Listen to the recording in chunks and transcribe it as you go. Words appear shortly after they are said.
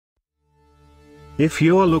If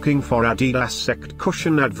you're looking for Adidas EQT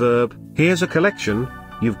Cushion ADV, here's a collection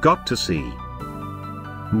you've got to see.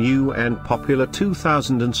 New and popular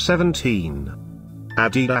 2017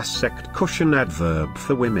 Adidas EQT Cushion ADV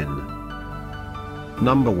for women.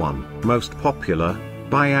 Number 1, most popular,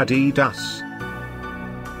 by Adidas.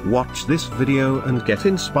 Watch this video and get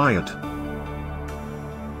inspired.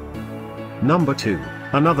 Number 2,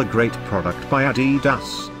 another great product by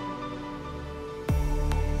Adidas.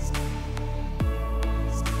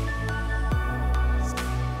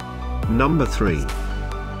 Number 3.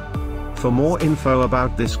 For more info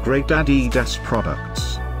about this great Adidas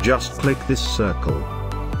products, just click this circle.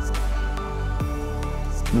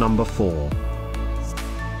 Number 4.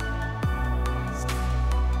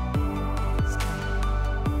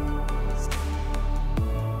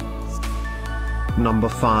 Number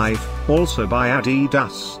 5, also by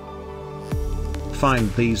Adidas.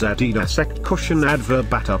 Find these Adidas EQT Cushion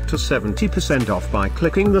ADV at up to 70% off by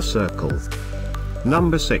clicking the circle.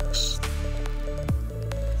 Number 6.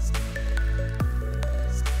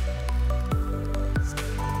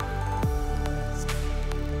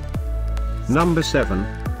 Number 7.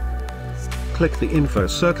 Click the info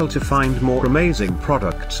circle to find more amazing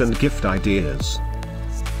products and gift ideas.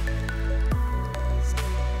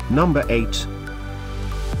 Number 8.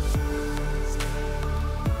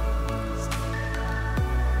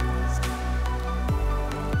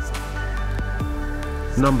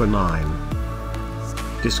 Number 9.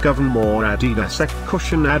 Discover more Adidas EQT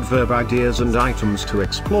Cushion ADV ideas and items to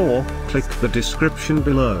explore, click the description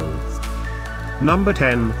below. Number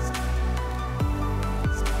 10.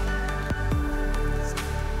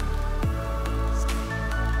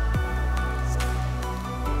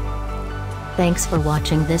 Thanks for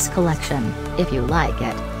watching this collection. If you like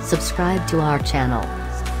it, subscribe to our channel.